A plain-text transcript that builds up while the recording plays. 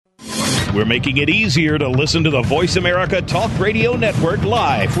We're making it easier to listen to the Voice America Talk Radio Network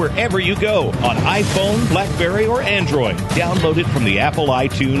live wherever you go on iPhone, BlackBerry, or Android. Download it from the Apple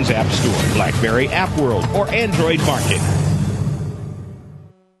iTunes App Store, BlackBerry App World, or Android Market.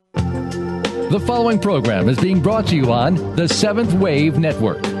 The following program is being brought to you on the Seventh Wave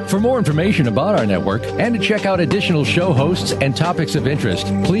Network. For more information about our network and to check out additional show hosts and topics of interest,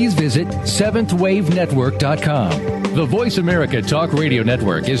 please visit seventhwavenetwork.com. The Voice America Talk Radio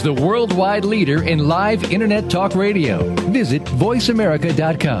Network is the worldwide leader in live Internet talk radio. Visit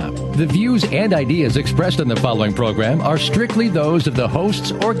voiceamerica.com. The views and ideas expressed on the following program are strictly those of the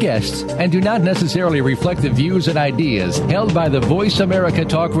hosts or guests and do not necessarily reflect the views and ideas held by the Voice America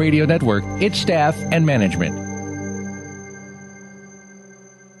Talk Radio Network, its staff, and management.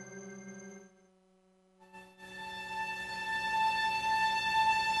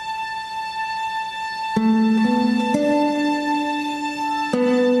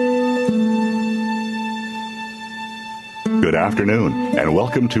 Good afternoon, and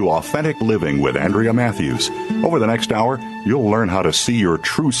welcome to Authentic Living with Andrea Matthews. Over the next hour, you'll learn how to see your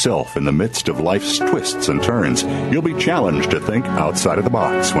true self in the midst of life's twists and turns. You'll be challenged to think outside of the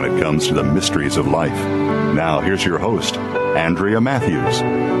box when it comes to the mysteries of life. Now, here's your host, Andrea Matthews.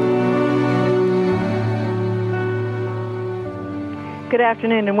 Good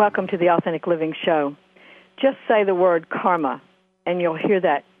afternoon, and welcome to the Authentic Living Show. Just say the word karma, and you'll hear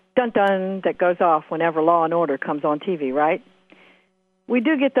that dun-dun that goes off whenever Law and Order comes on TV, right? We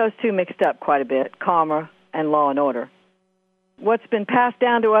do get those two mixed up quite a bit, karma and Law and Order. What's been passed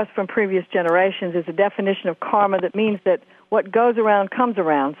down to us from previous generations is a definition of karma that means that what goes around comes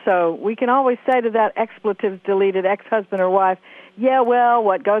around. So we can always say to that expletives-deleted ex-husband or wife, yeah, well,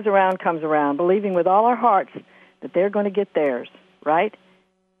 what goes around comes around, believing with all our hearts that they're going to get theirs, right?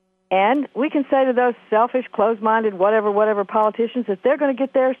 And we can say to those selfish, closed-minded, whatever politicians that they're going to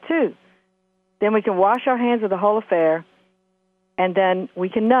get theirs too. Then we can wash our hands of the whole affair, and then we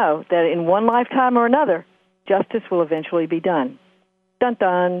can know that in one lifetime or another, justice will eventually be done.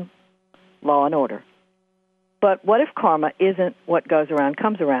 Dun-dun, Law and Order. But what if karma isn't what goes around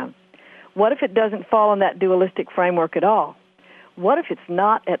comes around? What if it doesn't fall in that dualistic framework at all? What if it's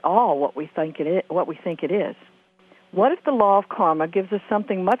not at all what we think it is? What if the law of karma gives us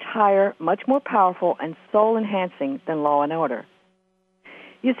something much higher, much more powerful, and soul-enhancing than Law and Order?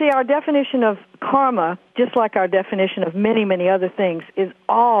 You see, our definition of karma, just like our definition of many, many other things, is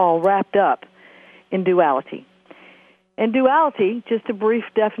all wrapped up in duality. And duality, just a brief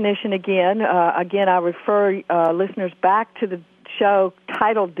definition again, I refer listeners back to the show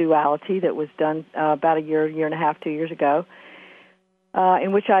titled Duality that was done about a year and a half, 2 years ago,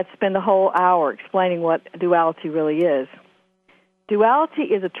 in which I'd spend the whole hour explaining what duality really is. Duality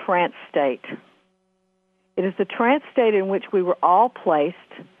is a trance state. It is the trance state in which we were all placed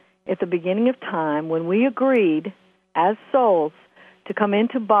at the beginning of time when we agreed as souls to come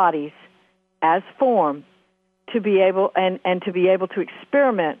into bodies as form to be able and to be able to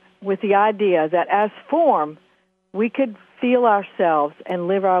experiment with the idea that as form we could feel ourselves and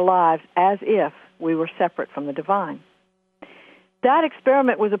live our lives as if we were separate from the divine. That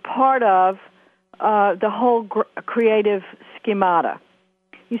experiment was a part of the whole creative schemata.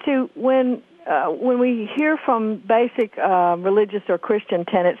 You see, when we hear from basic religious or Christian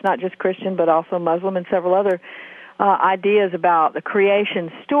tenets, not just Christian but also Muslim and several other ideas about the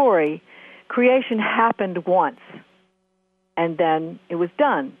creation story, creation happened once and then it was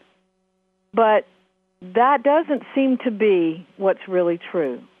done. But that doesn't seem to be what's really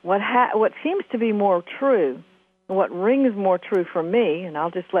true. What seems to be more true, what rings more true for me, and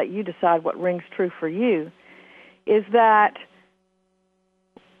I'll just let you decide what rings true for you, is that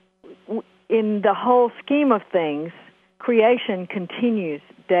in the whole scheme of things, creation continues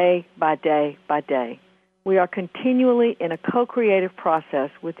day by day by day. We are continually in a co-creative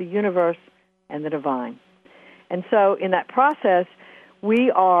process with the universe and the divine. And so in that process,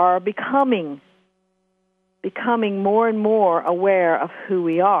 we are becoming more and more aware of who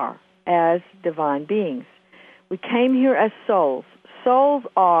we are as divine beings. We came here as souls. Souls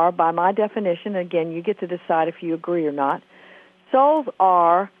are, by my definition, again, you get to decide if you agree or not, souls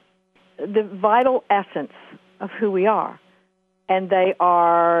are the vital essence of who we are. And they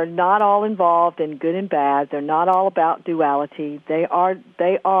are not all involved in good and bad. They're not all about duality. They are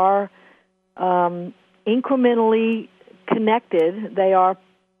incrementally connected. They are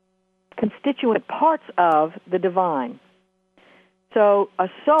constituent parts of the divine. So a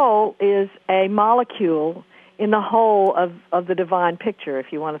soul is a molecule in the whole of the divine picture,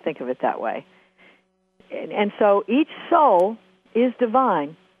 if you want to think of it that way. And so each soul is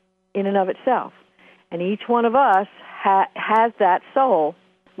divine in and of itself. And each one of us has that soul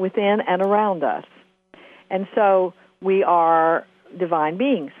within and around us. And so we are divine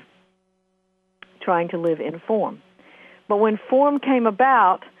beings trying to live in form. But when form came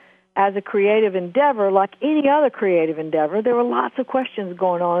about as a creative endeavor, like any other creative endeavor, there were lots of questions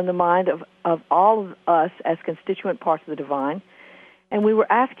going on in the mind of all of us as constituent parts of the divine. And we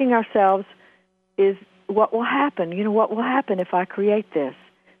were asking ourselves, what will happen? What will happen if I create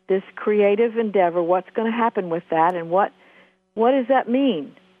this creative endeavor? What's going to happen with that? And what does that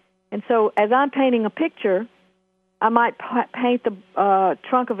mean? And so as I'm painting a picture, I might paint the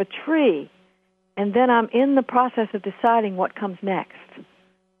trunk of a tree, and then I'm in the process of deciding what comes next.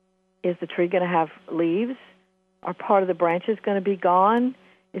 Is the tree going to have leaves? Are part of the branches going to be gone?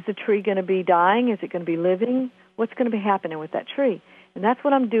 Is the tree going to be dying? Is it going to be living? What's going to be happening with that tree? And that's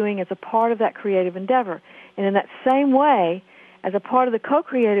what I'm doing as a part of that creative endeavor. And in that same way, as a part of the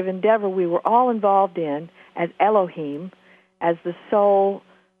co-creative endeavor we were all involved in as Elohim, as the sole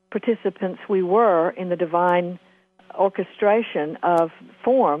participants we were in the divine orchestration of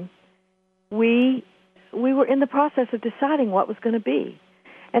form, we were in the process of deciding what was going to be.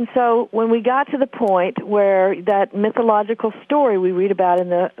 And so when we got to the point where that mythological story we read about in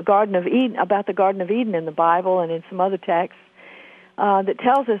the Garden of Eden, about the Garden of Eden in the Bible and in some other texts, that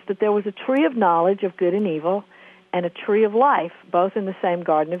tells us that there was a tree of knowledge of good and evil and a tree of life, both in the same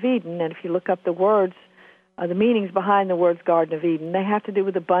Garden of Eden. And if you look up the words, the meanings behind the words Garden of Eden, they have to do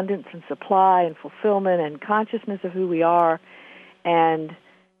with abundance and supply and fulfillment and consciousness of who we are. And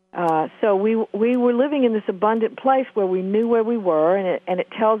so we were living in this abundant place where we knew where we were, and it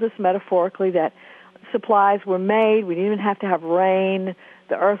tells us metaphorically that supplies were made. We didn't even have to have rain.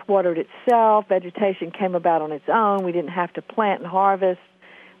 The earth watered itself. Vegetation came about on its own. We didn't have to plant and harvest.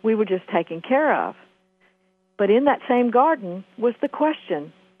 We were just taken care of. But in that same garden was the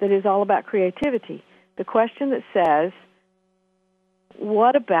question that is all about creativity, the question that says,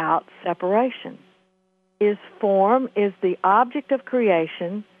 what about separation? Is the object of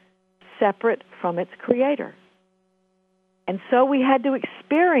creation separate from its creator? And so we had to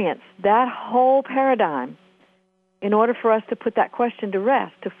experience that whole paradigm in order for us to put that question to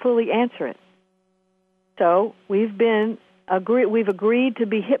rest, to fully answer it. So we've agreed to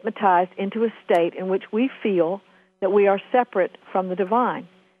be hypnotized into a state in which we feel that we are separate from the divine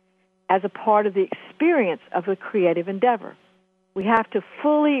as a part of the experience of the creative endeavor. We have to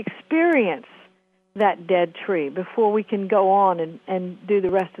fully experience that dead tree before we can go on and do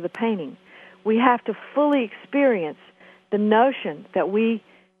the rest of the painting. We have to fully experience the notion that we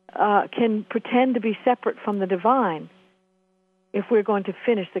can pretend to be separate from the divine if we're going to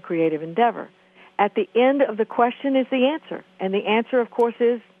finish the creative endeavor. At the end of the question is the answer. And the answer, of course,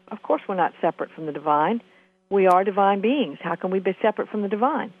 is, of course we're not separate from the divine. We are divine beings. How can we be separate from the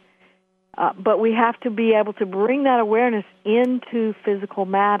divine? But we have to be able to bring that awareness into physical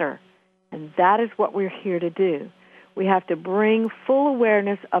matter. And that is what we're here to do. We have to bring full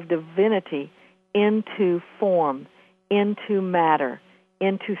awareness of divinity into form, into matter,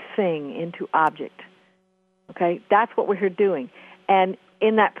 into thing, into object. Okay? That's what we're here doing. And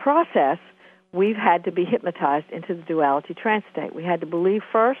in that process, we've had to be hypnotized into the duality trance state. We had to believe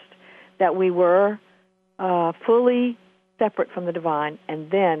first that we were fully separate from the divine,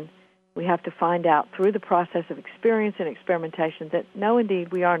 and then we have to find out through the process of experience and experimentation that no, indeed,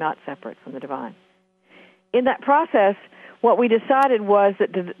 we are not separate from the divine. In that process, what we decided was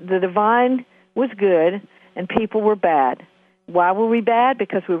that the divine was good and people were bad. Why were we bad?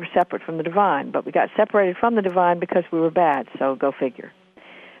 Because we were separate from the divine. But we got separated from the divine because we were bad, so go figure.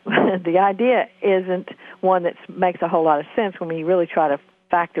 The idea isn't one that makes a whole lot of sense when we really try to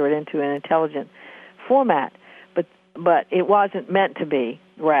factor it into an intelligent format. But it wasn't meant to be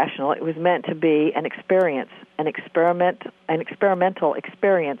rational. It was meant to be an experience, an experimental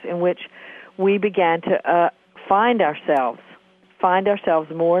experience in which we began to find ourselves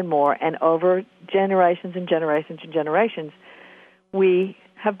more and more, and over generations and generations and generations, we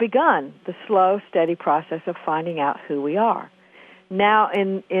have begun the slow, steady process of finding out who we are. Now,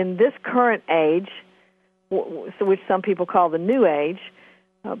 in this current age, which some people call the New Age,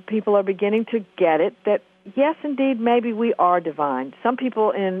 people are beginning to get it that, yes, indeed, maybe we are divine. Some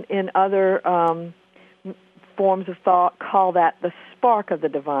people in other forms of thought call that the spark of the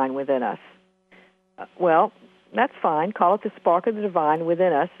divine within us. Well, that's fine. Call it the spark of the divine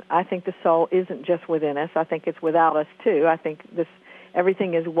within us. I think the soul isn't just within us. I think it's without us, too. I think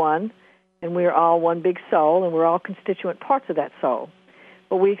everything is one, and we're all one big soul, and we're all constituent parts of that soul.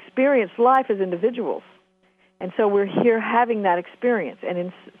 But we experience life as individuals, and so we're here having that experience. And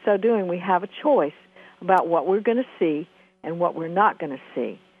in so doing, we have a choice about what we're going to see and what we're not going to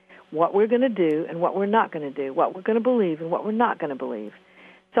see, what we're going to do and what we're not going to do, what we're going to believe and what we're not going to believe.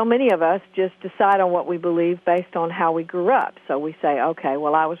 so many of us just decide on what we believe based on how we grew up. So we say, okay,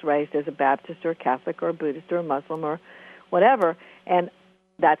 well, I was raised as a Baptist or a Catholic or a Buddhist or a Muslim or whatever, and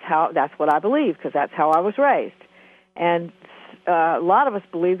that's what I believe because that's how I was raised. And a lot of us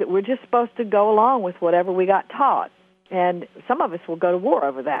believe that we're just supposed to go along with whatever we got taught, and some of us will go to war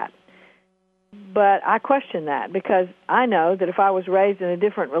over that. But I question that because I know that if I was raised in a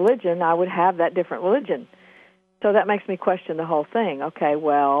different religion, I would have that different religion. So that makes me question the whole thing. Okay,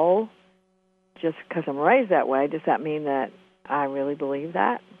 well, just because I'm raised that way, does that mean that I really believe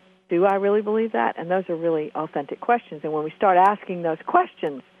that? Do I really believe that? And those are really authentic questions. And when we start asking those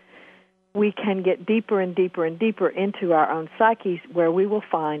questions, we can get deeper and deeper and deeper into our own psyches where we will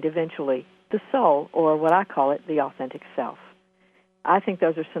find eventually the soul, or what I call it, the authentic self. I think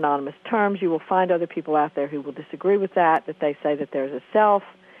those are synonymous terms. You will find other people out there who will disagree with that they say that there's a self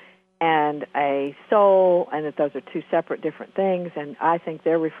and a soul, and that those are two separate, different things. And I think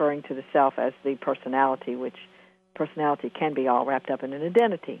they're referring to the self as the personality, which personality can be all wrapped up in an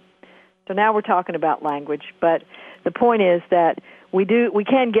identity. So now we're talking about language, but the point is that we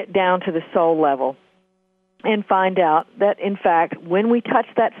can get down to the soul level and find out that, in fact, when we touch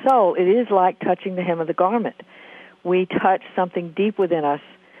that soul, it is like touching the hem of the garment. We touch something deep within us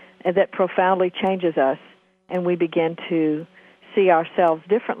that profoundly changes us, and we begin to see ourselves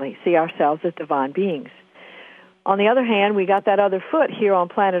differently, see ourselves as divine beings. On the other hand, we got that other foot here on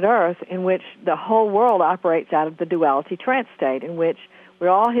planet Earth in which the whole world operates out of the duality trance state, in which we're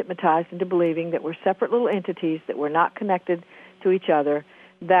all hypnotized into believing that we're separate little entities, that we're not connected to each other,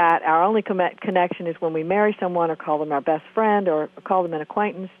 that our only connection is when we marry someone or call them our best friend or call them an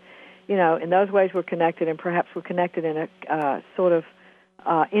acquaintance. You know, in those ways we're connected, and perhaps we're connected in a sort of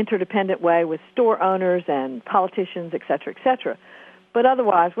interdependent way with store owners and politicians, et cetera, et cetera. But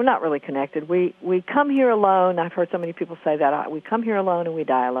otherwise, we're not really connected. We come here alone. I've heard so many people say that. We come here alone and we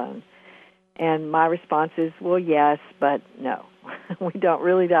die alone. And my response is, well, yes, but no. We don't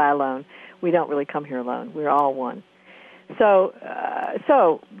really die alone. We don't really come here alone. We're all one. So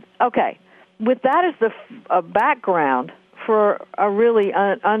okay. With that as the background for a really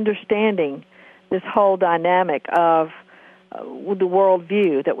understanding this whole dynamic of the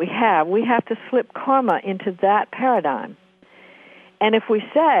worldview that we have to slip karma into that paradigm. And if we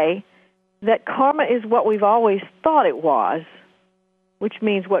say that karma is what we've always thought it was, which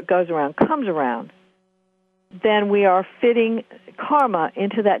means what goes around comes around, then we are fitting karma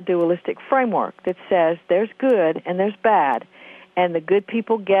into that dualistic framework that says there's good and there's bad, and the good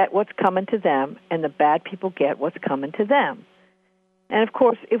people get what's coming to them, and the bad people get what's coming to them. And, of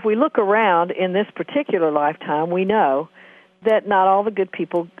course, if we look around in this particular lifetime, we know that not all the good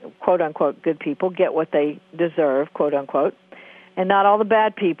people, quote-unquote good people, get what they deserve, quote-unquote, and not all the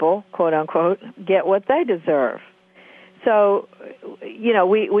bad people, quote-unquote, get what they deserve. So, you know,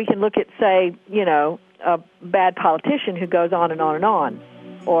 we can look at, say, you know, a bad politician who goes on and on and on,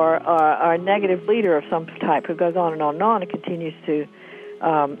 or a negative leader of some type who goes on and continues to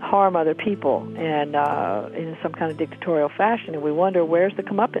harm other people and in some kind of dictatorial fashion, and we wonder, where's the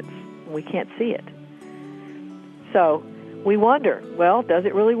comeuppance? We can't see it. So we wonder, well, does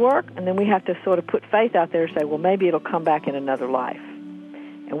it really work? And then we have to sort of put faith out there and say, well, maybe it'll come back in another life.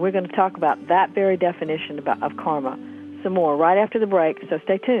 And we're going to talk about that very definition of karma some more right after the break, so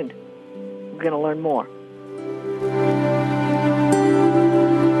stay tuned. We're going to learn more.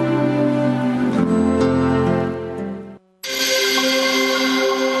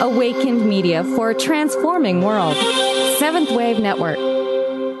 Awakened Media for a transforming world. Seventh Wave Network.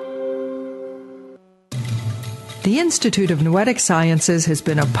 The Institute of Noetic Sciences has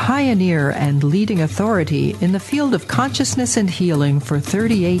been a pioneer and leading authority in the field of consciousness and healing for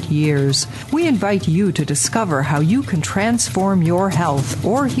 38 years. We invite you to discover how you can transform your health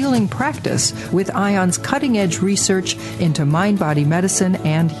or healing practice with ION's cutting-edge research into mind-body medicine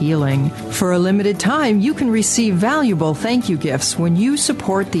and healing. For a limited time, you can receive valuable thank you gifts when you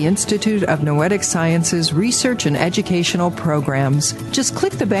support the Institute of Noetic Sciences research and educational programs. Just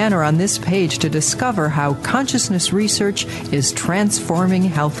click the banner on this page to discover how consciousness research is transforming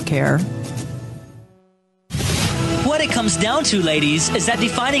healthcare. What it comes down to, ladies, is that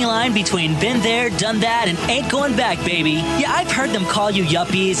defining line between been there, done that, and ain't going back, baby. Yeah, I've heard them call you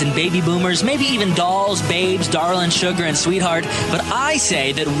yuppies and baby boomers, maybe even dolls, babes, darling, sugar, and sweetheart, but I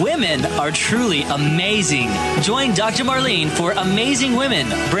say that women are truly amazing. Join Dr. Marlene for Amazing Women,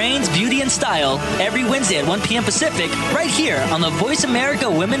 Brains, Beauty, and Style every Wednesday at 1 p.m. Pacific, right here on the Voice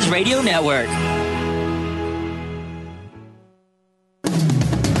America Women's Radio Network.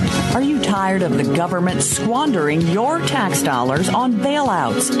 Are you tired of the government squandering your tax dollars on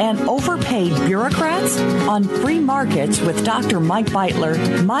bailouts and overpaid bureaucrats? On Free Markets with Dr. Mike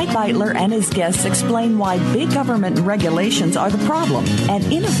Beitler and his guests explain why big government regulations are the problem and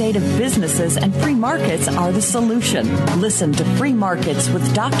innovative businesses and free markets are the solution. Listen to Free Markets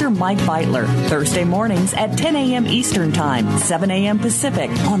with Dr. Mike Beitler, Thursday mornings at 10 a.m. Eastern Time, 7 a.m.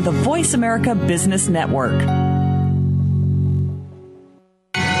 Pacific on the Voice America Business Network.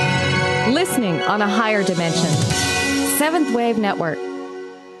 Listening on a higher dimension. Seventh Wave Network.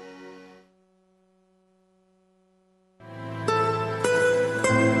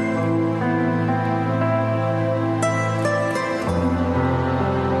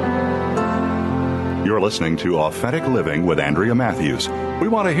 You're listening to Authentic Living with Andrea Matthews. We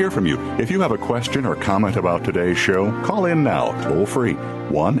want to hear from you. If you have a question or comment about today's show, call in now, toll free,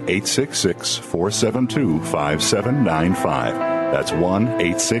 1-866-472-5795. That's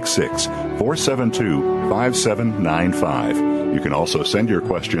 1-866-472-5795. You can also send your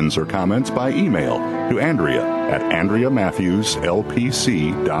questions or comments by email to Andrea at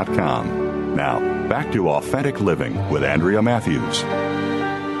AndreaMatthewsLPC.com. Now, back to Authentic Living with Andrea Matthews.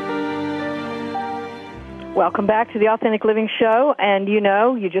 Welcome back to the Authentic Living Show. And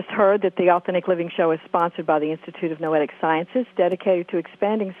you just heard that the Authentic Living Show is sponsored by the Institute of Noetic Sciences, dedicated to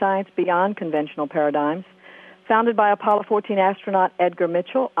expanding science beyond conventional paradigms. Founded by Apollo 14 astronaut Edgar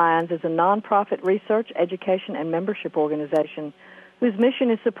Mitchell, IONS is a nonprofit research, education, and membership organization whose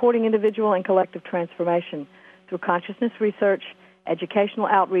mission is supporting individual and collective transformation through consciousness research, educational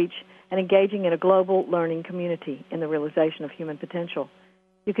outreach, and engaging in a global learning community in the realization of human potential.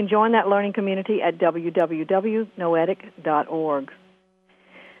 You can join that learning community at www.noetic.org.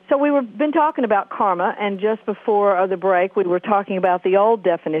 So we've been talking about karma, and just before the break, we were talking about the old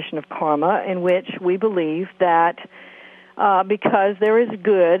definition of karma, in which we believe that because there is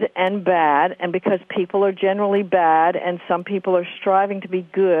good and bad, and because people are generally bad, and some people are striving to be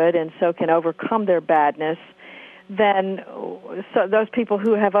good and so can overcome their badness, then those people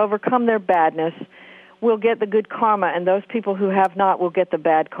who have overcome their badness will get the good karma, and those people who have not will get the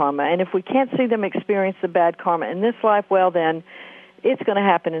bad karma. And if we can't see them experience the bad karma in this life, well then, it's going to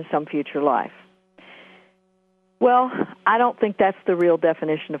happen in some future life. Well, I don't think that's the real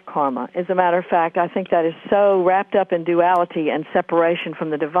definition of karma. As a matter of fact, I think that is so wrapped up in duality and separation from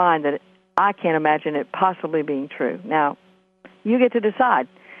the divine that I can't imagine it possibly being true. Now, you get to decide.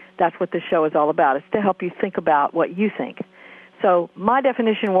 That's what this show is all about. It's to help you think about what you think. So my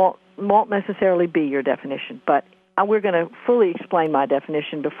definition won't necessarily be your definition, but we're going to fully explain my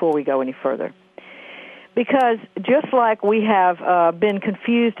definition before we go any further. Because just like we have been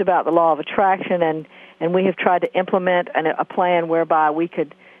confused about the law of attraction and we have tried to implement a plan whereby we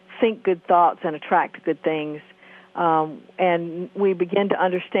could think good thoughts and attract good things, and we begin to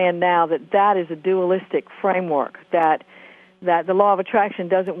understand now that that is a dualistic framework, that the law of attraction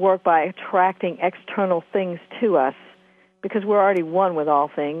doesn't work by attracting external things to us because we're already one with all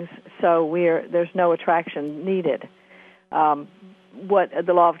things, so there's no attraction needed. What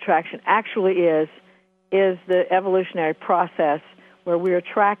the law of attraction actually is the evolutionary process where we're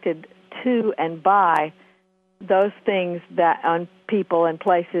attracted to and by those things that on people and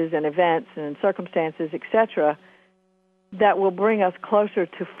places and events and circumstances, etc., that will bring us closer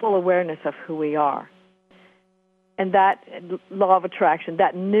to full awareness of who we are. And that law of attraction,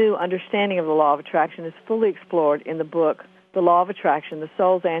 that new understanding of the law of attraction is fully explored in the book, The Law of Attraction, The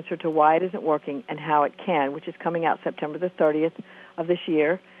Soul's Answer to Why It Isn't Working and How It Can, which is coming out September the 30th of this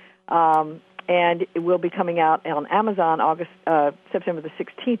year. And it will be coming out on Amazon September the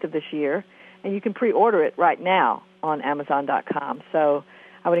 16th of this year. And you can pre-order it right now on Amazon.com. So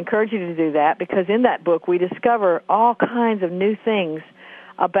I would encourage you to do that, because in that book we discover all kinds of new things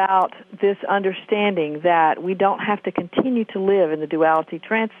about this understanding that we don't have to continue to live in the duality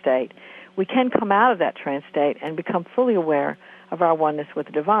trance state. We can come out of that trance state and become fully aware of our oneness with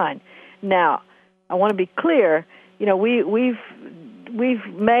the divine. Now, I want to be clear, we've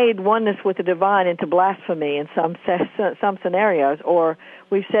made oneness with the divine into blasphemy in some scenarios, or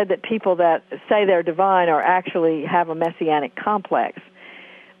we've said that people that say they're divine actually have a messianic complex.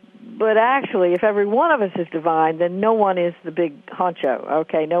 But actually, if every one of us is divine, then no one is the big honcho,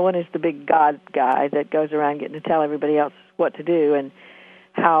 okay? No one is the big God guy that goes around getting to tell everybody else what to do and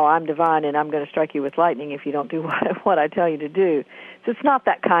how I'm divine and I'm going to strike you with lightning if you don't do what I tell you to do. So it's not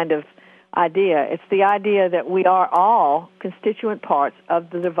that kind of idea. It's the idea that we are all constituent parts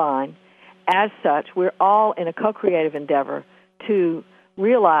of the divine. As such, we're all in a co-creative endeavor to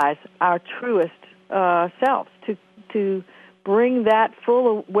realize our truest selves, to bring that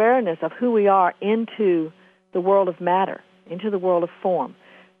full awareness of who we are into the world of matter, into the world of form,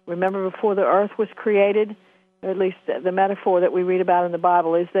 Remember, before the earth was created, or at least the metaphor that we read about in the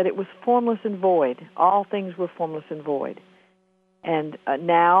Bible is that it was formless and void. All things were formless and void. And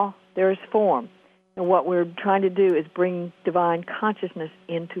now there is form. And what we're trying to do is bring divine consciousness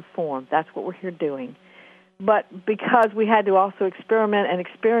into form. That's what we're here doing. But because we had to also experiment and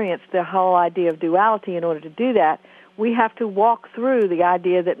experience the whole idea of duality in order to do that, we have to walk through the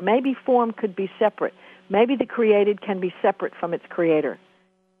idea that maybe form could be separate. Maybe the created can be separate from its creator.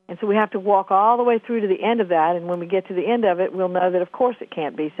 And so we have to walk all the way through to the end of that, and when we get to the end of it, we'll know that, of course, it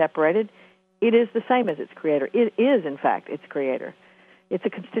can't be separated. It is the same as its creator. It is, in fact, its creator. It's a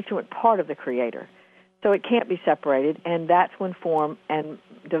constituent part of the creator. So it can't be separated, and that's when form and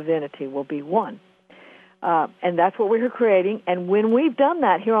divinity will be one. And that's what we're creating. And when we've done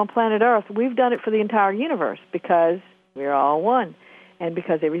that here on planet Earth, we've done it for the entire universe because we're all one. And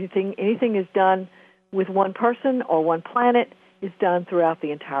because anything is done with one person or one planet is done throughout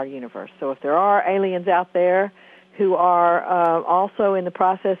the entire universe. So if there are aliens out there who are also in the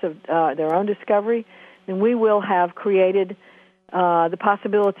process of their own discovery, then we will have created the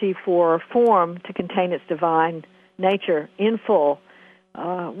possibility for form to contain its divine nature in full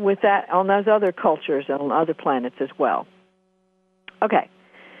with that on those other cultures and on other planets as well. Okay,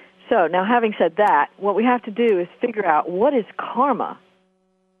 so now having said that, what we have to do is figure out what is karma.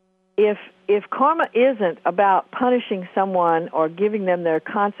 If karma isn't about punishing someone or giving them their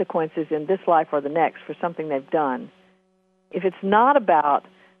consequences in this life or the next for something they've done, if it's not about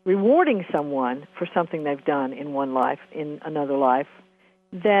rewarding someone for something they've done in one life, in another life,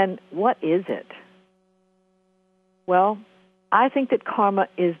 then what is it? Well, I think that karma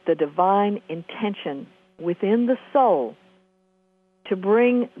is the divine intention within the soul to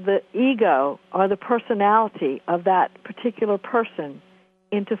bring the ego or the personality of that particular person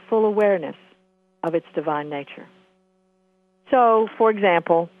into full awareness of its divine nature. So, for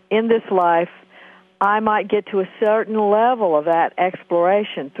example, in this life, I might get to a certain level of that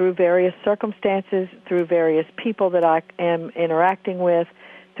exploration through various circumstances, through various people that I am interacting with,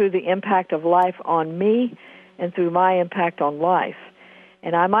 through the impact of life on me, and through my impact on life.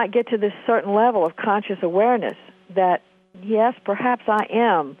 And I might get to this certain level of conscious awareness that, yes, perhaps I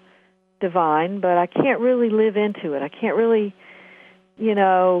am divine, but I can't really live into it. I can't really,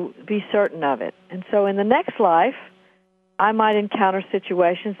 be certain of it. And so in the next life, I might encounter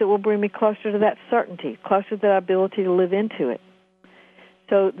situations that will bring me closer to that certainty, closer to that ability to live into it.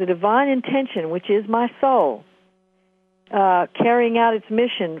 So the divine intention, which is my soul, carrying out its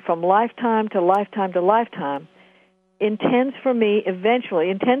mission from lifetime to lifetime to lifetime, intends for me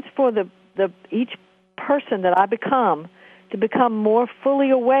eventually, intends for each person that I become to become more fully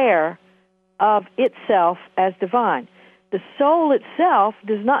aware of itself as divine. The soul itself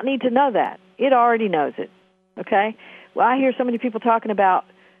does not need to know that. It already knows it, okay? Well, I hear so many people talking about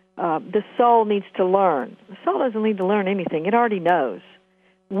the soul needs to learn. The soul doesn't need to learn anything. It already knows.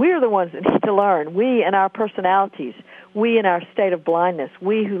 We're the ones that need to learn. We and our personalities, we in our state of blindness,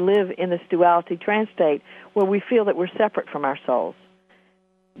 we who live in this duality trance state where we feel that we're separate from our souls.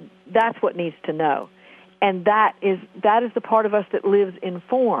 That's what needs to know. And that is the part of us that lives in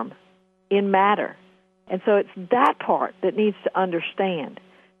form, in matter. And so it's that part that needs to understand.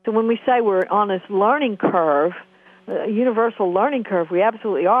 So when we say we're on this learning curve, a universal learning curve, we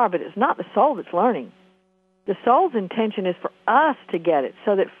absolutely are, but it's not the soul that's learning. The soul's intention is for us to get it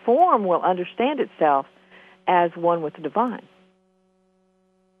so that form will understand itself as one with the divine.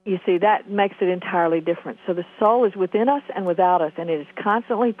 You see, that makes it entirely different. So the soul is within us and without us, and it is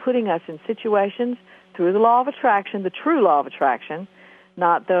constantly putting us in situations through the law of attraction, the true law of attraction,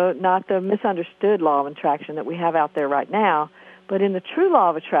 not the misunderstood law of attraction that we have out there right now, but in the true law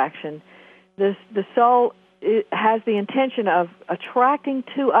of attraction, the soul has the intention of attracting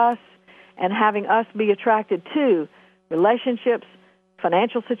to us and having us be attracted to relationships,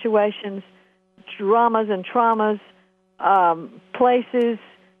 financial situations, dramas and traumas, places,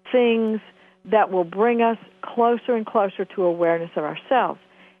 things that will bring us closer and closer to awareness of ourselves.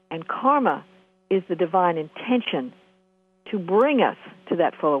 And karma is the divine intention to bring us to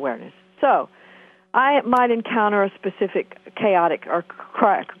that full awareness. So I might encounter a specific chaotic or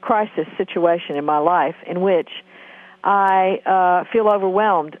crisis situation in my life in which I feel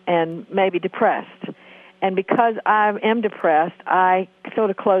overwhelmed and maybe depressed. And because I am depressed, I sort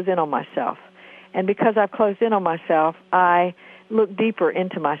of close in on myself. And because I've closed in on myself, I look deeper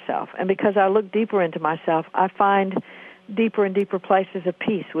into myself. And because I look deeper into myself, I find deeper and deeper places of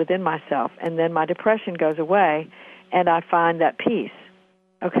peace within myself. And then my depression goes away, and I find that peace.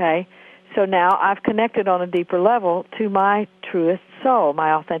 Okay? So now I've connected on a deeper level to my truest soul,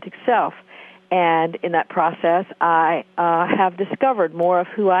 my authentic self. And in that process, I have discovered more of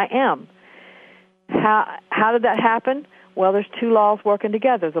who I am. How did that happen? Well, there's two laws working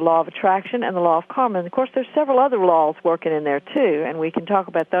together, the law of attraction and the law of karma. And, of course, there's several other laws working in there, too, and we can talk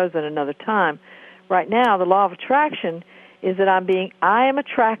about those at another time. Right now, the law of attraction is that I am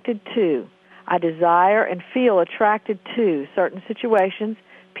attracted to, I desire and feel attracted to certain situations,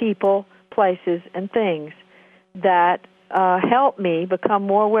 people, places, and things that help me become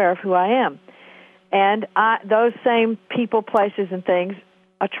more aware of who I am. And those same people, places, and things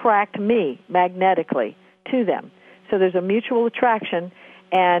attract me magnetically to them. So there's a mutual attraction,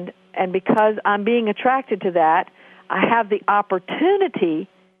 and because I'm being attracted to that, I have the opportunity,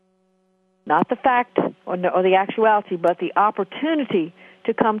 not the fact or the actuality, but the opportunity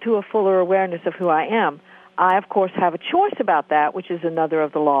to come to a fuller awareness of who I am. I, of course, have a choice about that, which is another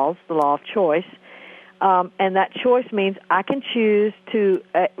of the laws, the law of choice. And that choice means I can choose to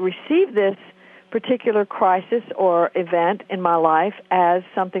receive this particular crisis or event in my life as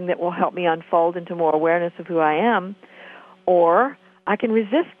something that will help me unfold into more awareness of who I am, or I can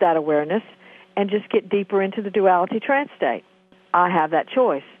resist that awareness and just get deeper into the duality trance state. I have that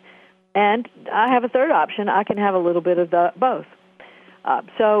choice. And I have a third option. I can have a little bit of both.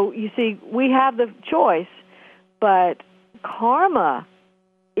 So, you see, we have the choice, but karma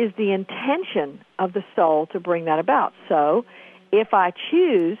is the intention of the soul to bring that about. So if I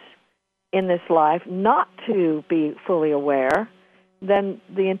choose in this life not to be fully aware, then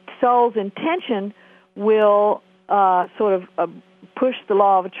the soul's intention will push the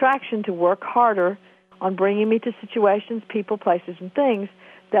law of attraction to work harder on bringing me to situations, people, places, and things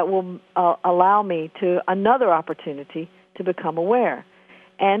that will allow me to another opportunity to become aware.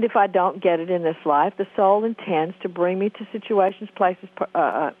 And if I don't get it in this life, the soul intends to bring me to situations, places,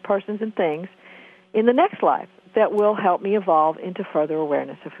 persons, and things in the next life that will help me evolve into further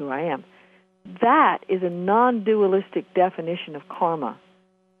awareness of who I am. That is a non-dualistic definition of karma.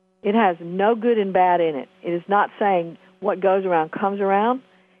 It has no good and bad in it. It is not saying what goes around comes around.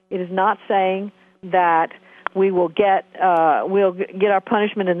 It is not saying that we will get our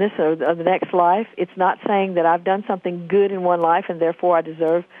punishment in this or the next life. It's not saying that I've done something good in one life and therefore I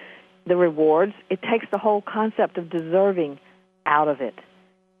deserve the rewards. It takes the whole concept of deserving out of it.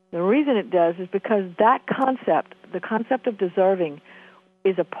 The reason it does is because that concept, the concept of deserving,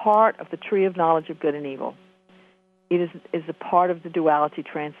 is a part of the tree of knowledge of good and evil. It is a part of the duality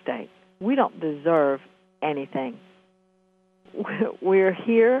trance state. We don't deserve anything. We're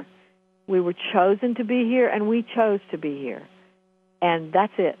here. We were chosen to be here, and we chose to be here. And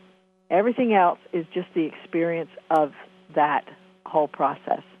that's it. Everything else is just the experience of that whole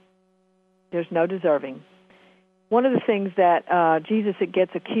process. There's no deserving. One of the things that Jesus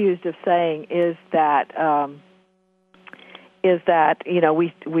gets accused of saying is that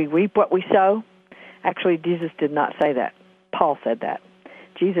we reap what we sow. Actually, Jesus did not say that. Paul said that.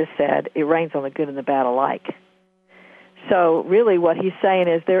 Jesus said it rains on the good and the bad alike. So really what he's saying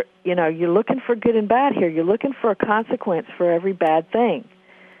is you're looking for good and bad here. You're looking for a consequence for every bad thing.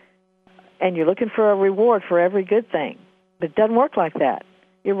 And you're looking for a reward for every good thing. But it doesn't work like that.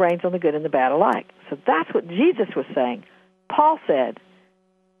 It rains on the good and the bad alike. So that's what Jesus was saying. Paul said,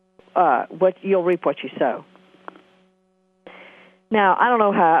 you'll reap what you sow. Now, I don't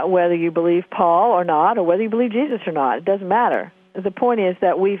know whether you believe Paul or not, or whether you believe Jesus or not. It doesn't matter. The point is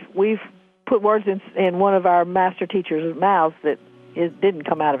that we've put words in one of our master teachers' mouths that didn't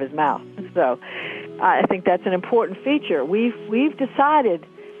come out of his mouth. So I think that's an important feature. We've decided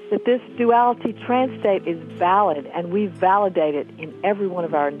that this duality trance state is valid, and we validate it in every one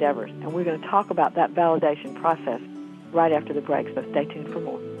of our endeavors. And we're going to talk about that validation process right after the break, so stay tuned for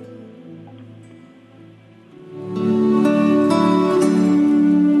more.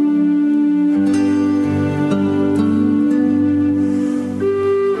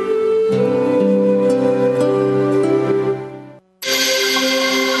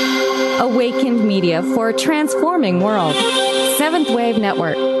 Awakened Media for a transforming world. Seventh Wave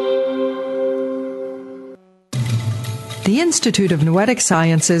Network. The Institute of Noetic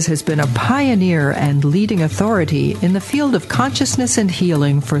Sciences has been a pioneer and leading authority in the field of consciousness and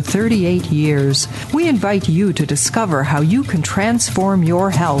healing for 38 years. We invite you to discover how you can transform your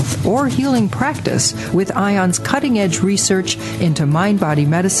health or healing practice with ION's cutting-edge research into mind-body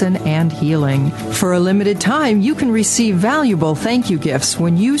medicine and healing. For a limited time, you can receive valuable thank you gifts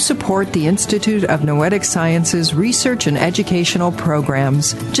when you support the Institute of Noetic Sciences research and educational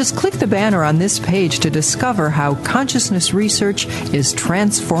programs. Just click the banner on this page to discover how consciousness research is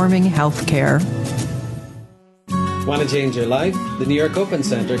transforming healthcare. Want to change your life? The New York Open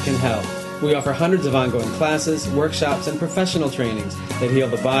Center can help. We offer hundreds of ongoing classes, workshops, and professional trainings that heal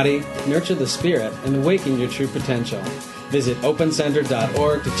the body, nurture the spirit, and awaken your true potential. Visit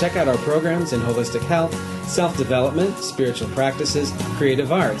opencenter.org to check out our programs in holistic health, self-development, spiritual practices,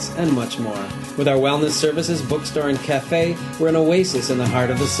 creative arts, and much more. With our wellness services, bookstore, and cafe, we're an oasis in the heart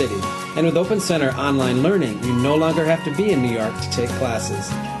of the city. And with Open Center online learning, you no longer have to be in New York to take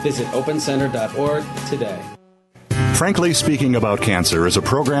classes. Visit opencenter.org today. Frankly Speaking About Cancer is a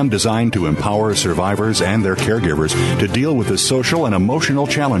program designed to empower survivors and their caregivers to deal with the social and emotional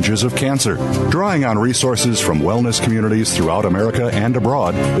challenges of cancer. Drawing on resources from wellness communities throughout America and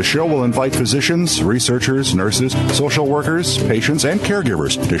abroad, the show will invite physicians, researchers, nurses, social workers, patients, and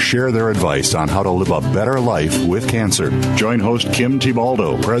caregivers to share their advice on how to live a better life with cancer. Join host Kim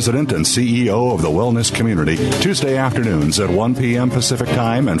Tibaldo, President and CEO of the Wellness Community, Tuesday afternoons at 1 p.m. Pacific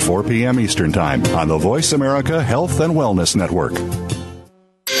Time and 4 p.m. Eastern Time on the Voice America Health and Wellness Network.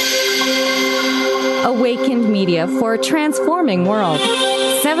 Awakened Media for a transforming world.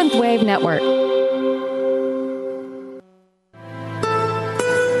 Seventh Wave Network.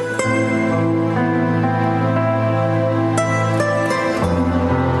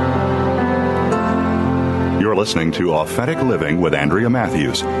 You're listening to Authentic Living with Andrea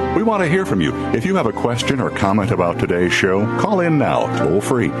Matthews. We want to hear from you. If you have a question or comment about today's show, call in now, toll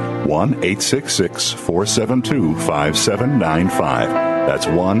free, 1-866-472-5795. That's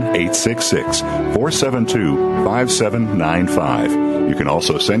 1-866-472-5795. You can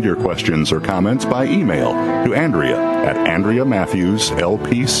also send your questions or comments by email to Andrea at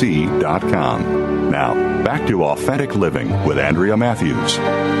AndreaMatthewsLPC.com. Now, back to Authentic Living with Andrea Matthews.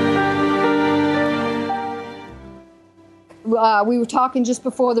 We were talking just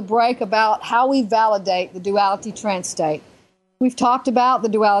before the break about how we validate the duality trance state. We've talked about the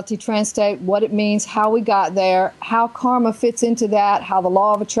duality trance state, what it means, how we got there, how karma fits into that, how the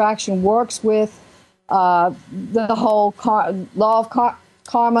law of attraction works with the whole law of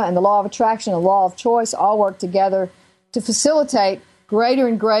karma and the law of attraction and the law of choice all work together to facilitate greater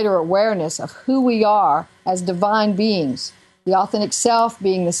and greater awareness of who we are as divine beings, the authentic self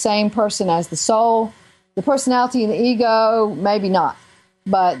being the same person as the soul. The personality and the ego, maybe not,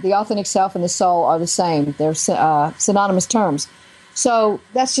 but the authentic self and the soul are the same. They're synonymous terms. So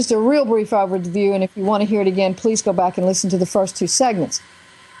that's just a real brief overview, and if you want to hear it again, please go back and listen to the first two segments.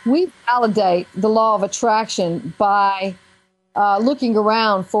 We validate the law of attraction by looking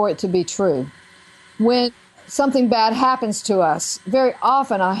around for it to be true. When something bad happens to us, very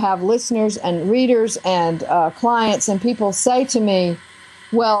often I have listeners and readers and clients and people say to me,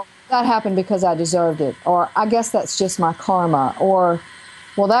 well, that happened because I deserved it, or I guess that's just my karma, or,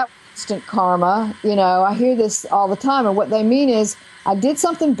 well, that was instant karma. You know, I hear this all the time, and what they mean is I did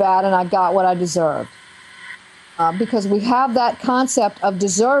something bad and I got what I deserved. Because we have that concept of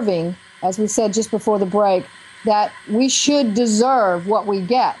deserving, as we said just before the break, that we should deserve what we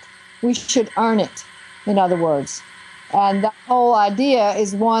get. We should earn it, in other words. And that whole idea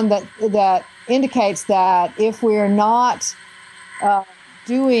is one that indicates that if we're not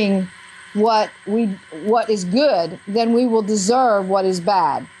doing what is good, then we will deserve what is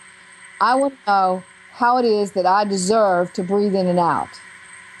bad. I want to know how it is that I deserve to breathe in and out.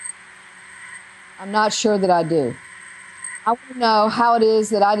 I'm not sure that I do. I want to know how it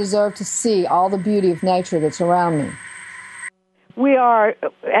is that I deserve to see all the beauty of nature that's around me. We are,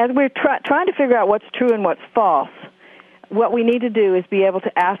 as we're trying to figure out what's true and what's false, what we need to do is be able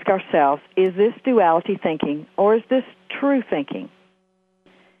to ask ourselves, is this duality thinking or is this true thinking?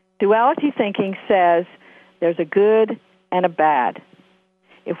 Duality thinking says there's a good and a bad.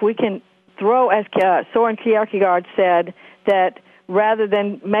 If we can throw, as Soren Kierkegaard said, that rather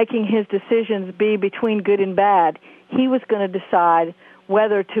than making his decisions be between good and bad, he was going to decide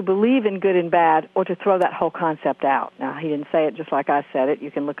whether to believe in good and bad or to throw that whole concept out. Now, he didn't say it just like I said it.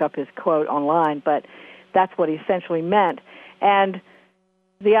 You can look up his quote online, but that's what he essentially meant. And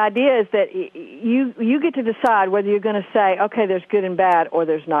the idea is that you get to decide whether you're going to say, okay, there's good and bad, or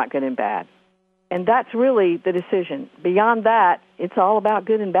there's not good and bad. And that's really the decision. Beyond that, it's all about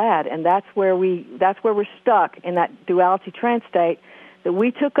good and bad, and that's where we're stuck in that duality trance state that we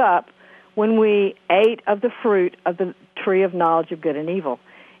took up when we ate of the fruit of the tree of knowledge of good and evil.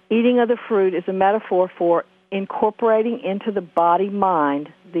 Eating of the fruit is a metaphor for incorporating into the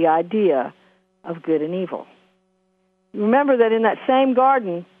body-mind the idea of good and evil. Remember that in that same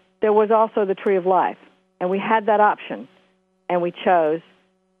garden, there was also the tree of life, and we had that option, and we chose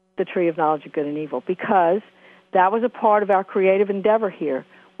the tree of knowledge of good and evil because that was a part of our creative endeavor here.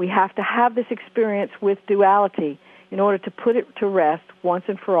 We have to have this experience with duality in order to put it to rest once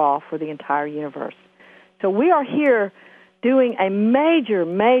and for all for the entire universe. So we are here doing a major,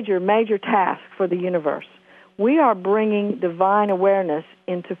 major, major task for the universe. We are bringing divine awareness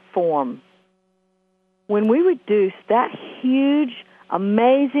into form. When we reduce that huge,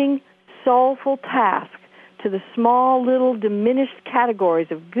 amazing, soulful task to the small, little, diminished categories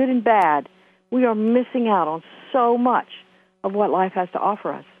of good and bad, we are missing out on so much of what life has to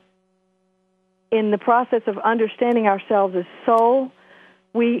offer us. In the process of understanding ourselves as soul,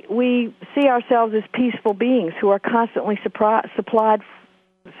 we see ourselves as peaceful beings who are constantly supplied.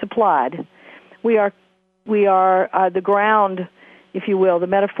 We are the ground, if you will, the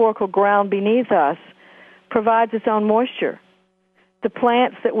metaphorical ground beneath us provides its own moisture. The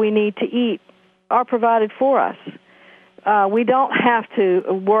plants that we need to eat are provided for us. We don't have to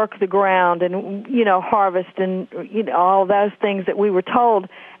work the ground and, harvest and, all those things that we were told.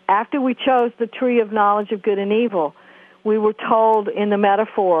 After we chose the tree of knowledge of good and evil, we were told in the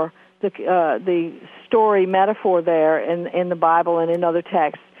metaphor, the story metaphor there in the Bible and in other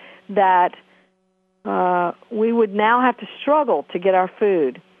texts, that we would now have to struggle to get our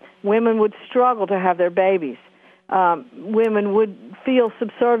food. Women would struggle to have their babies. Women would feel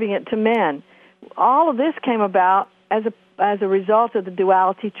subservient to men. All of this came about as a result of the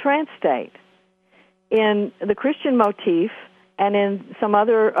duality trance state. In the Christian motif and in some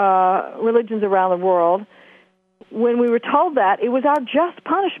other religions around the world, when we were told that, it was our just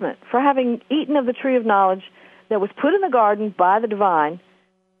punishment for having eaten of the tree of knowledge that was put in the garden by the divine,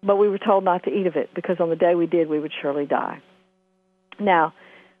 but we were told not to eat of it because on the day we did, we would surely die. Now,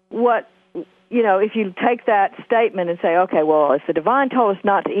 if you take that statement and say, okay, well, if the divine told us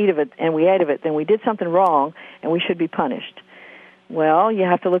not to eat of it and we ate of it, then we did something wrong and we should be punished. Well, you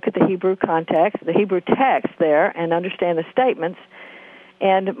have to look at the Hebrew context, the Hebrew text there, and understand the statements.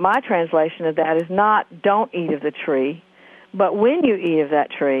 And my translation of that is not don't eat of the tree, but when you eat of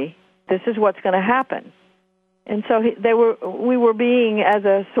that tree, this is what's going to happen. And so we were being as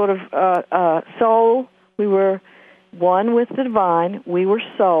a sort of soul, we were one with the divine, we were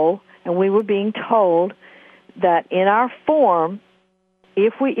soul, and we were being told that in our form,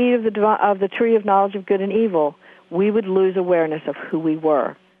 if we eat of the tree of knowledge of good and evil, we would lose awareness of who we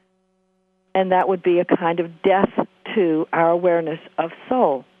were. And that would be a kind of death to our awareness of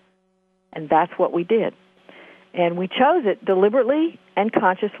soul. And that's what we did. And we chose it deliberately and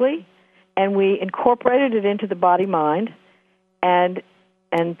consciously, and we incorporated it into the body-mind, and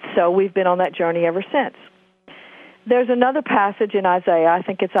so we've been on that journey ever since. There's another passage in Isaiah, I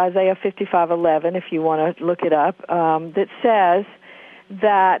think it's Isaiah 55:11, if you want to look it up, that says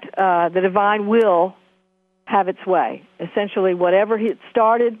that the divine will have its way. Essentially, whatever it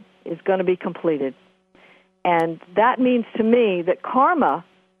started is going to be completed. And that means to me that karma,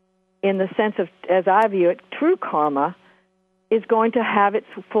 in the sense of, as I view it, true karma, is going to have its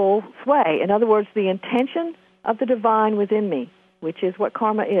full sway. In other words, the intention of the divine within me, which is what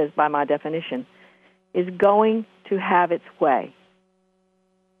karma is by my definition, is going to have its way.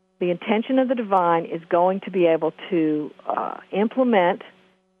 The intention of the divine is going to be able to implement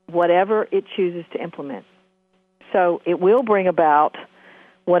whatever it chooses to implement. So it will bring about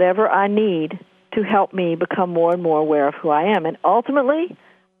whatever I need to help me become more and more aware of who I am. And ultimately,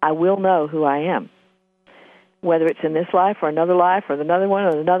 I will know who I am. Whether it's in this life or another life or another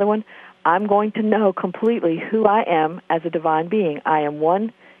one, I'm going to know completely who I am as a divine being. I am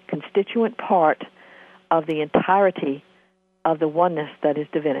one constituent part of the entirety of the oneness that is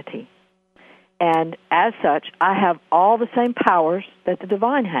divinity. And as such, I have all the same powers that the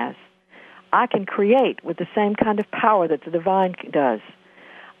divine has. I can create with the same kind of power that the divine does.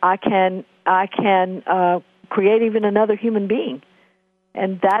 I can create even another human being.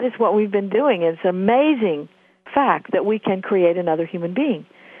 And that is what we've been doing. It's an amazing fact that we can create another human being.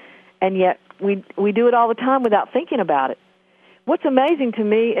 And yet we do it all the time without thinking about it. What's amazing to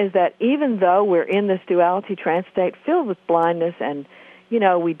me is that even though we're in this duality trance state filled with blindness and,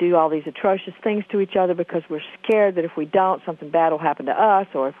 we do all these atrocious things to each other because we're scared that if we don't, something bad will happen to us,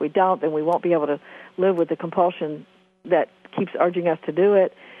 or if we don't, then we won't be able to live with the compulsion that keeps urging us to do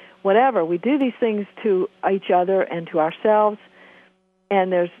it. Whatever, we do these things to each other and to ourselves,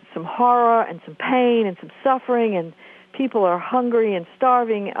 and there's some horror and some pain and some suffering, and people are hungry and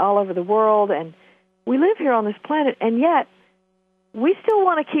starving all over the world, and we live here on this planet, and yet we still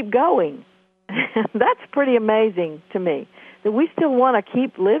want to keep going. That's pretty amazing to me, that we still want to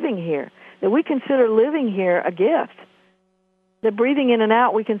keep living here, that we consider living here a gift, that breathing in and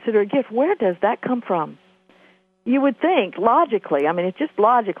out we consider a gift. Where does that come from? You would think, logically, it's just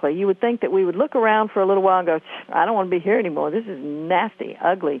logically, you would think that we would look around for a little while and go, I don't want to be here anymore. This is nasty,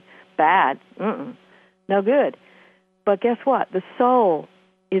 ugly, bad, no good. But guess what? The soul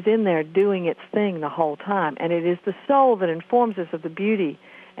is in there doing its thing the whole time, and it is the soul that informs us of the beauty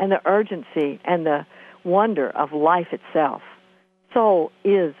and the urgency and the wonder of life itself. Soul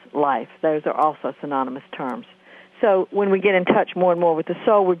is life. Those are also synonymous terms. So when we get in touch more and more with the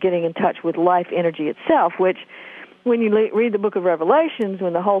soul, we're getting in touch with life energy itself, which when you read the book of Revelations,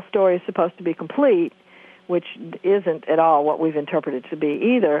 when the whole story is supposed to be complete, which isn't at all what we've interpreted to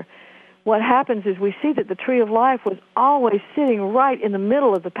be either, what happens is we see that the tree of life was always sitting right in the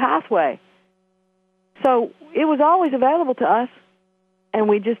middle of the pathway. So it was always available to us, and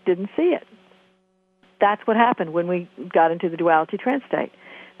we just didn't see it. That's what happened when we got into the duality trance state.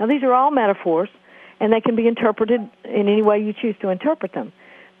 Now, these are all metaphors, and they can be interpreted in any way you choose to interpret them.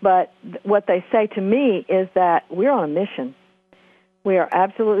 But what they say to me is that we're on a mission. We are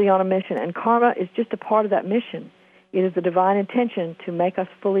absolutely on a mission, and karma is just a part of that mission. It is the divine intention to make us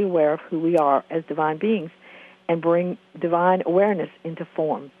fully aware of who we are as divine beings and bring divine awareness into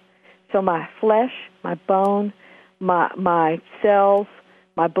form. So my flesh, my bone, my cells,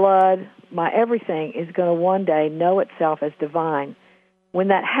 my blood, my everything is going to one day know itself as divine. When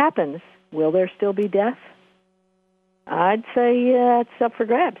that happens, will there still be death? I'd say it's up for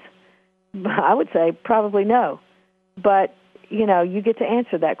grabs. I would say probably no. But, you get to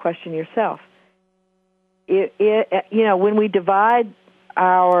answer that question yourself. When we divide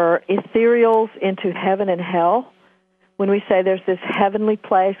our ethereals into heaven and hell, when we say there's this heavenly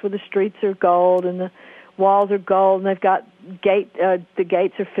place where the streets are gold and the walls are gold and they've got the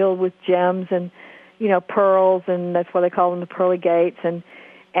gates are filled with gems and, pearls, and that's why they call them the pearly gates, and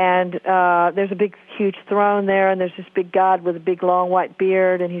there's a big, huge throne there, and there's this big God with a big, long white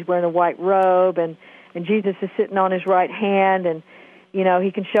beard, and he's wearing a white robe, and Jesus is sitting on his right hand, and,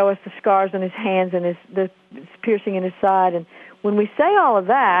 he can show us the scars on his hands and the piercing in his side. And when we say all of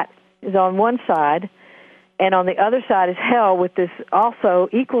that is on one side, and on the other side is hell with this also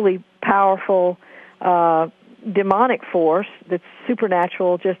equally powerful demonic force that's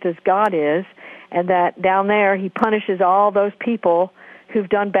supernatural just as God is, and that down there he punishes all those people who've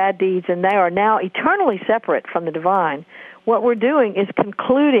done bad deeds, and they are now eternally separate from the divine. What we're doing is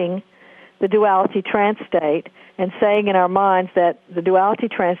concluding the duality trance state and saying in our minds that the duality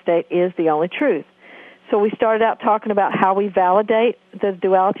trance state is the only truth. So we started out talking about how we validate the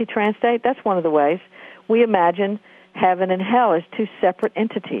duality trance state. That's one of the ways. We imagine heaven and hell as two separate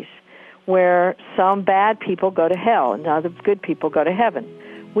entities where some bad people go to hell and other good people go to heaven.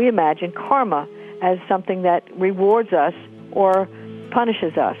 We imagine karma as something that rewards us or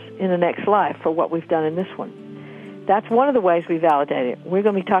punishes us in the next life for what we've done in this one. That's one of the ways we validate it. We're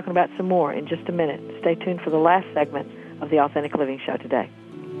going to be talking about some more in just a minute. Stay tuned for the last segment of the Authentic Living Show today.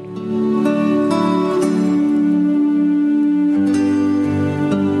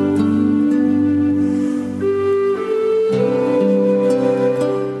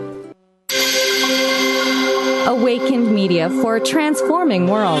 Awakened Media for a transforming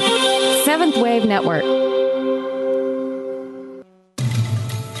world. Seventh Wave Network.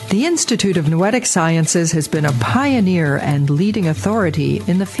 The Institute of Noetic Sciences has been a pioneer and leading authority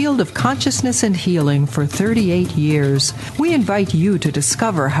in the field of consciousness and healing for 38 years. We invite you to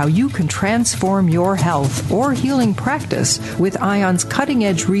discover how you can transform your health or healing practice with ION's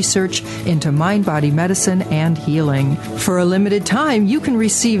cutting-edge research into mind-body medicine and healing. For a limited time, you can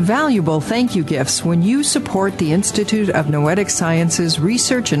receive valuable thank you gifts when you support the Institute of Noetic Sciences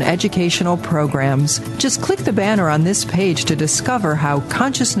research and educational programs. Just click the banner on this page to discover how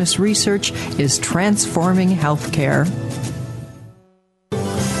consciousness research is transforming healthcare.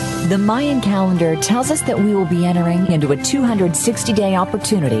 The Mayan calendar tells us that we will be entering into a 260-day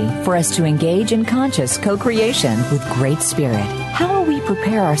opportunity for us to engage in conscious co-creation with Great Spirit. How will we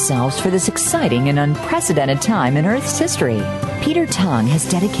prepare ourselves for this exciting and unprecedented time in Earth's history? Peter Tong has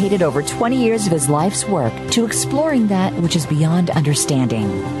dedicated over 20 years of his life's work to exploring that which is beyond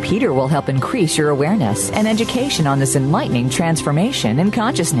understanding. Peter will help increase your awareness and education on this enlightening transformation in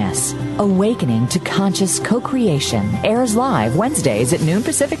consciousness. Awakening to Conscious Co-Creation airs live Wednesdays at noon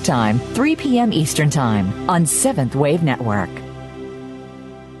Pacific Time, 3 p.m. Eastern Time on Seventh Wave Network.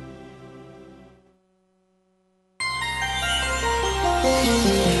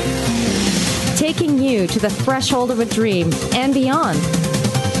 Taking you to the threshold of a dream and beyond.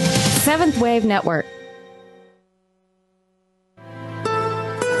 Seventh Wave Network.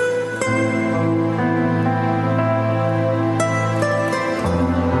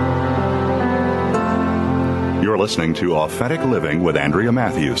 You're listening to Authentic Living with Andrea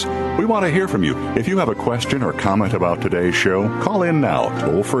Matthews. We want to hear from you. If you have a question or comment about today's show, call in now,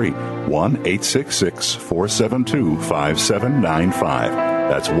 toll free, 1-866-472-5795.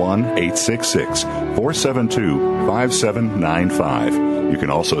 That's 1-866-472-5795. You can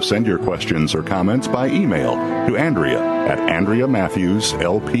also send your questions or comments by email to Andrea at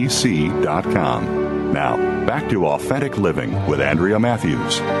AndreaMatthewsLPC.com. Now, back to Authentic Living with Andrea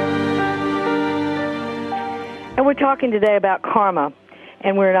Matthews. And we're talking today about karma,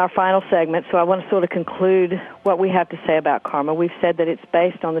 and we're in our final segment, so I want to sort of conclude what we have to say about karma. We've said that it's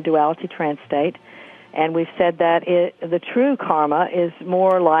based on the duality trance state, and we've said that the true karma is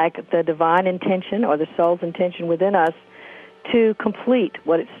more like the divine intention or the soul's intention within us to complete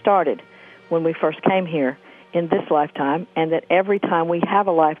what it started when we first came here in this lifetime, and that every time we have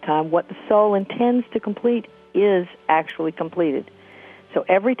a lifetime, what the soul intends to complete is actually completed. So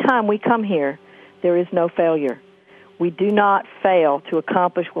every time we come here, there is no failure. We do not fail to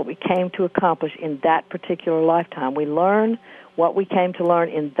accomplish what we came to accomplish in that particular lifetime. We learn what we came to learn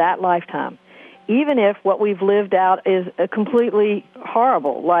in that lifetime, even if what we've lived out is completely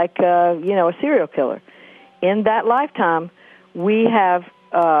horrible, like a serial killer. In that lifetime, we have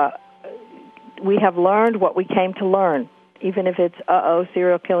learned what we came to learn, even if it's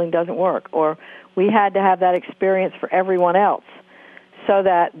serial killing doesn't work, or we had to have that experience for everyone else, so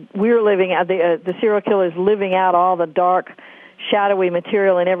that we're living out the serial killer is living out all the dark, shadowy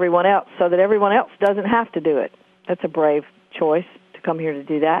material in everyone else, so that everyone else doesn't have to do it. That's a brave choice to come here to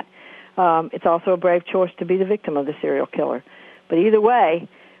do that. It's also a brave choice to be the victim of the serial killer. But either way,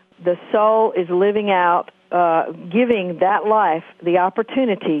 the soul is living out, giving that life the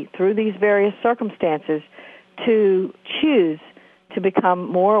opportunity through these various circumstances to choose to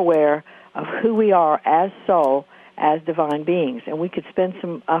become more aware of who we are as soul, as divine beings. And we could spend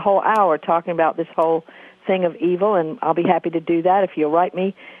a whole hour talking about this whole thing of evil, and I'll be happy to do that. If you'll write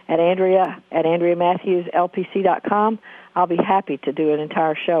me at AndreaMatthewsLPC.com, I'll be happy to do an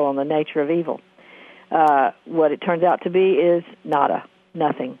entire show on the nature of evil. What it turns out to be is nada,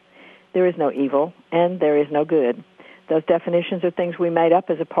 nothing. There is no evil, and there is no good. Those definitions are things we made up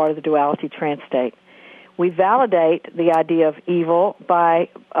as a part of the duality trance state. We validate the idea of evil by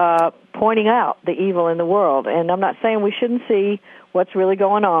pointing out the evil in the world. And I'm not saying we shouldn't see what's really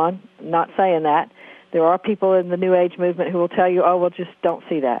going on. I'm not saying that. There are people in the New Age movement who will tell you, just don't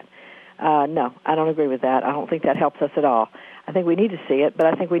see that. No, I don't agree with that. I don't think that helps us at all. I think we need to see it, but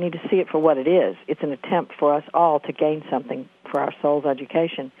I think we need to see it for what it is. It's an attempt for us all to gain something for our soul's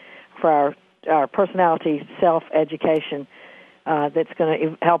education, for our personality self-education, that's going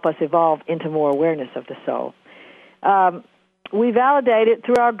to help us evolve into more awareness of the soul. We validate it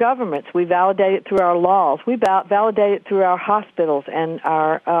through our governments. We validate it through our laws. We validate it through our hospitals and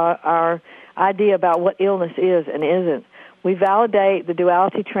our idea about what illness is and isn't. We validate the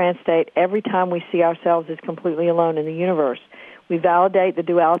duality trance state every time we see ourselves as completely alone in the universe. We validate the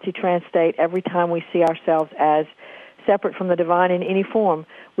duality trance state every time we see ourselves as separate from the divine in any form.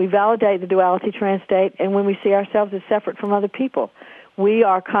 We validate the duality trance state, and when we see ourselves as separate from other people, we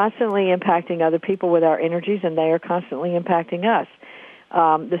are constantly impacting other people with our energies, and they are constantly impacting us.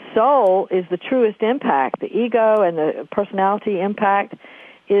 The soul is the truest impact. The ego and the personality impact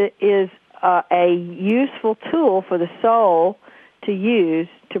is a useful tool for the soul to use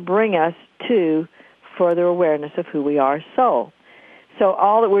to bring us to further awareness of who we are as soul. So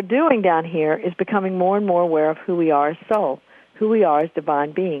all that we're doing down here is becoming more and more aware of who we are as soul, who we are as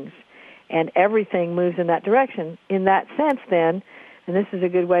divine beings. And everything moves in that direction. In that sense, then, and this is a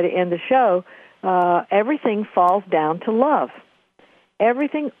good way to end the show, everything falls down to love.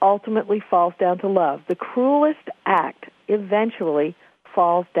 Everything ultimately falls down to love. The cruelest act eventually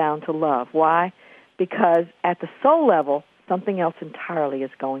falls down to love. Why? Because at the soul level, something else entirely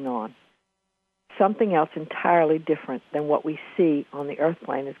is going on. Something else entirely different than what we see on the earth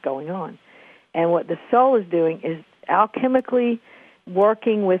plane is going on. And what the soul is doing is alchemically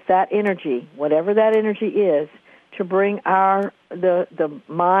working with that energy, whatever that energy is, to bring the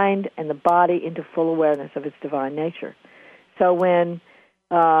mind and the body into full awareness of its divine nature. So when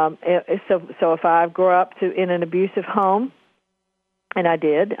if I grew up in an abusive home, and I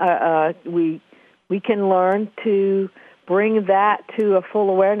did, we can learn to bring that to a full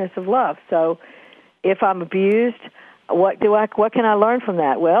awareness of love. So if I'm abused, what can I learn from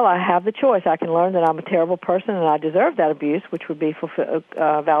that? Well, I have the choice. I can learn that I'm a terrible person and I deserve that abuse, which would be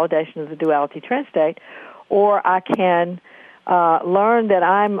validation of the duality trance state, or I can learn that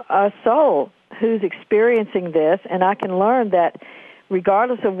I'm a soul who's experiencing this, and I can learn that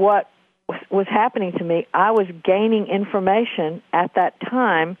regardless of what was happening to me, I was gaining information at that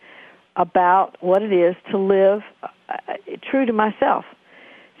time about what it is to live true to myself.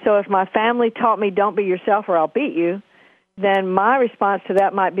 So if my family taught me, don't be yourself or I'll beat you, then my response to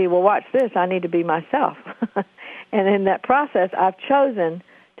that might be, well, watch this, I need to be myself. And in that process, I've chosen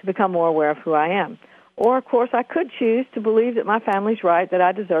to become more aware of who I am. Or, of course, I could choose to believe that my family's right, that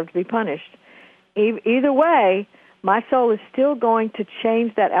I deserve to be punished. Either way, my soul is still going to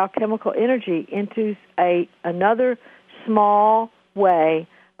change that alchemical energy into another small way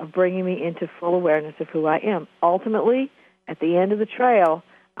of bringing me into full awareness of who I am. Ultimately, at the end of the trail,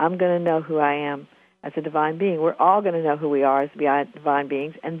 I'm going to know who I am as a divine being. We're all going to know who we are as divine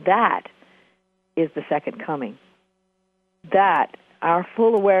beings, and that is the second coming. That, our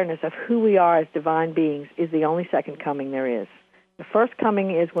full awareness of who we are as divine beings, is the only second coming there is. The first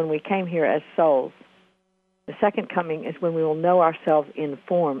coming is when we came here as souls. The second coming is when we will know ourselves in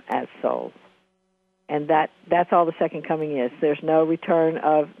form as souls. And that's all the second coming is. There's no return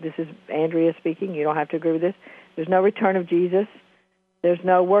of, this is Andrea speaking, you don't have to agree with this, there's no return of Jesus. There's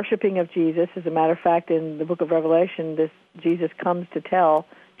no worshiping of Jesus. As a matter of fact, in the book of Revelation, Jesus comes to tell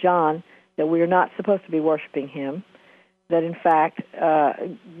John that we are not supposed to be worshiping him, that in fact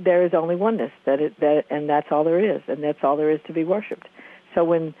there is only oneness, and that's all there is, and that's all there is to be worshipped. So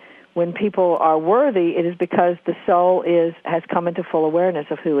when people are worthy, it is because the soul has come into full awareness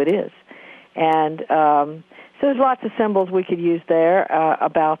of who it is. And so there's lots of symbols we could use there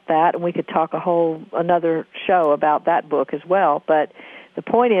about that, and we could talk another show about that book as well. But the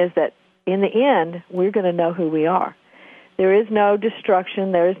point is that in the end, we're going to know who we are. There is no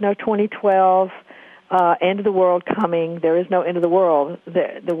destruction. There is no 2012 end of the world coming. There is no end of the world.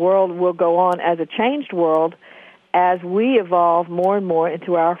 The world will go on as a changed world as we evolve more and more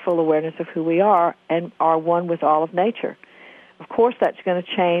into our full awareness of who we are and are one with all of nature. Of course, that's going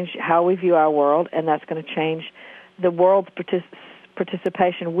to change how we view our world, and that's going to change the world's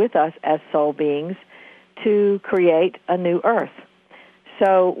participation with us as soul beings to create a new earth.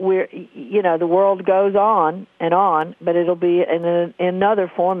 So the world goes on, but it'll be in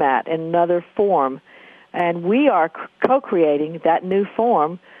another format, in another form. And we are co-creating that new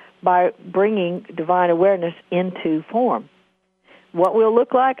form by bringing divine awareness into form. What we'll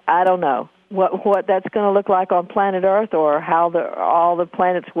look like, I don't know. What that's going to look like on planet Earth, or how all the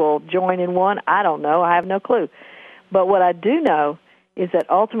planets will join in one, I don't know. I have no clue. But what I do know is that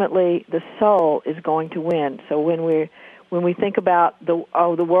ultimately the soul is going to win. So when we think about the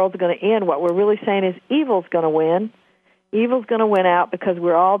world's going to end, what we're really saying is evil's going to win. Evil's going to win out because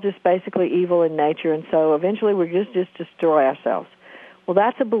we're all just basically evil in nature, and so eventually we're just destroy ourselves. Well,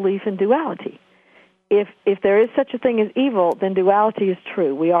 that's a belief in duality. If there is such a thing as evil, then duality is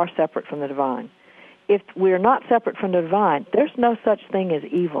true. We are separate from the divine. If we are not separate from the divine, there's no such thing as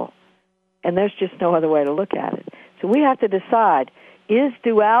evil, and there's just no other way to look at it. So we have to decide, is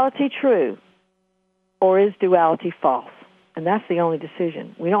duality true or is duality false? And that's the only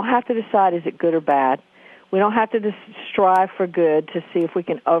decision. We don't have to decide, is it good or bad? We don't have to strive for good to see if we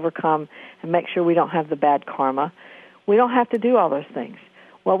can overcome and make sure we don't have the bad karma. We don't have to do all those things.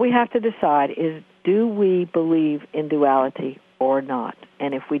 What we have to decide is, do we believe in duality or not?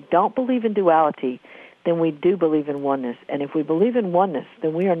 And if we don't believe in duality, then we do believe in oneness. And if we believe in oneness,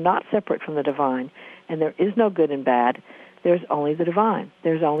 then we are not separate from the divine, and there is no good and bad. There's only the divine.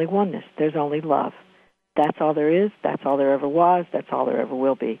 There's only oneness. There's only love. That's all there is. That's all there ever was. That's all there ever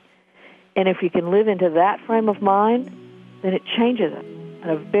will be. And if you can live into that frame of mind, then it changes it at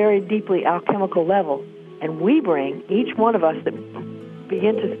a very deeply alchemical level. And we bring, each one of us that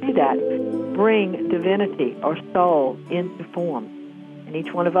begin to see that, bring divinity or soul into form. And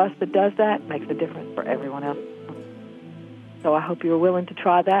each one of us that does that makes a difference for everyone else. So I hope you're willing to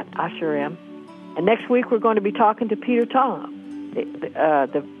try that. I sure am. And next week we're going to be talking to Peter Tom,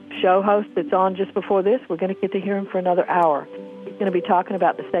 the show host that's on just before this. We're going to get to hear him for another hour. He's going to be talking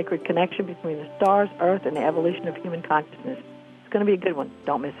about the sacred connection between the stars, Earth, and the evolution of human consciousness. It's going to be a good one.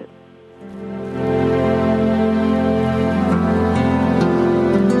 Don't miss it.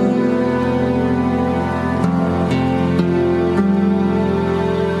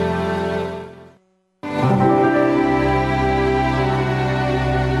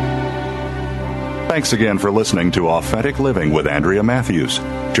 Thanks again for listening to Authentic Living with Andrea Matthews.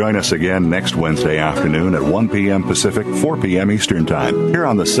 Join us again next Wednesday afternoon at 1 p.m. Pacific, 4 p.m. Eastern Time, here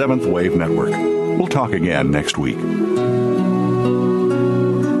on the Seventh Wave Network. We'll talk again next week.